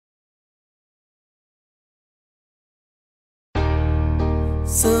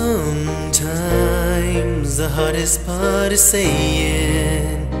Sometimes the hardest part is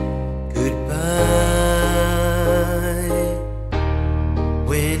saying goodbye,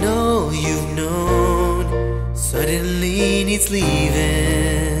 when all you've known suddenly needs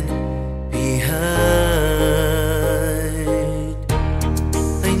leaving behind.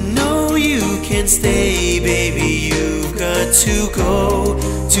 I know you can't stay, baby, you've got to go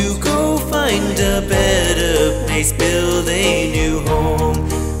find a better place, build a new home.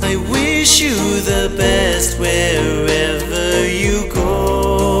 I wish you the best wherever you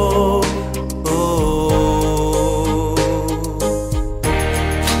go. Oh,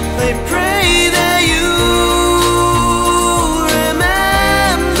 I pray that you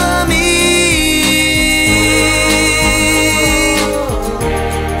remember me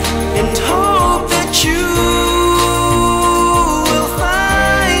and hope that you will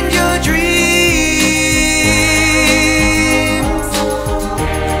find your dreams.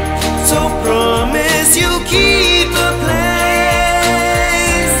 So promise you'll keep a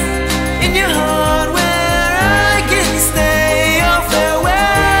place in your heart where I can stay. Oh,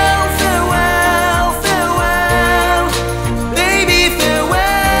 farewell, farewell, farewell, baby,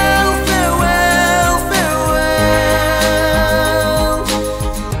 farewell, farewell, farewell.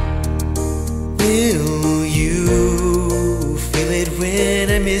 Will you feel it when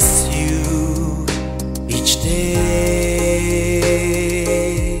I miss you each day?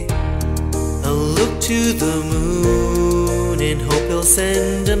 I'll look to the moon and hope he'll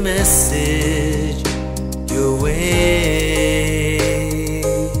send a message your way.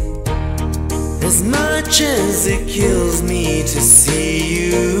 As much as it kills me to see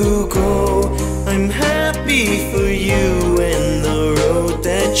you go, I'm happy for you and the road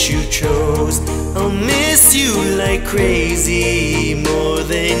that you chose. I'll miss you like crazy, more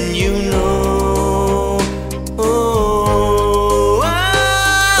than you know. Oh,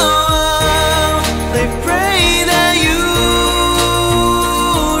 I pray that you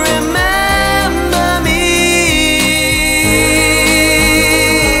remember me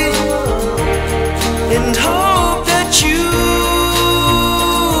and hope that you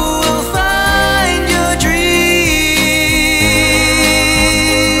will find your dreams.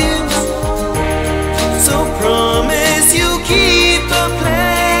 So promise you'll keep a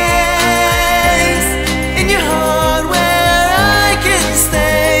place in your heart where I can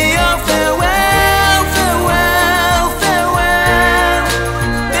stay. Oh, farewell, farewell, farewell,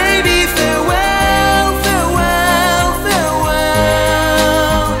 baby, farewell, farewell,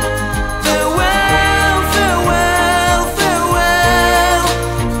 farewell, farewell, farewell, farewell,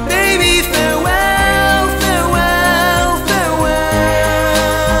 baby, farewell, farewell, farewell.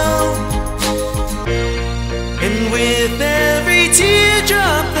 And with every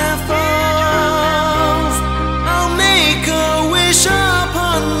teardrop that falls, I'll make a wish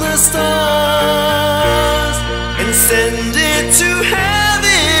upon the stars and send it to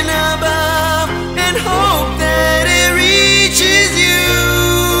heaven above and hope that it reaches you.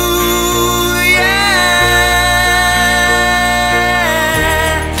 Yeah,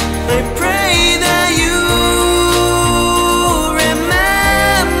 I pray that you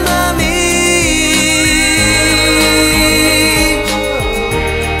remember me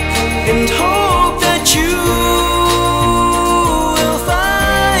and hope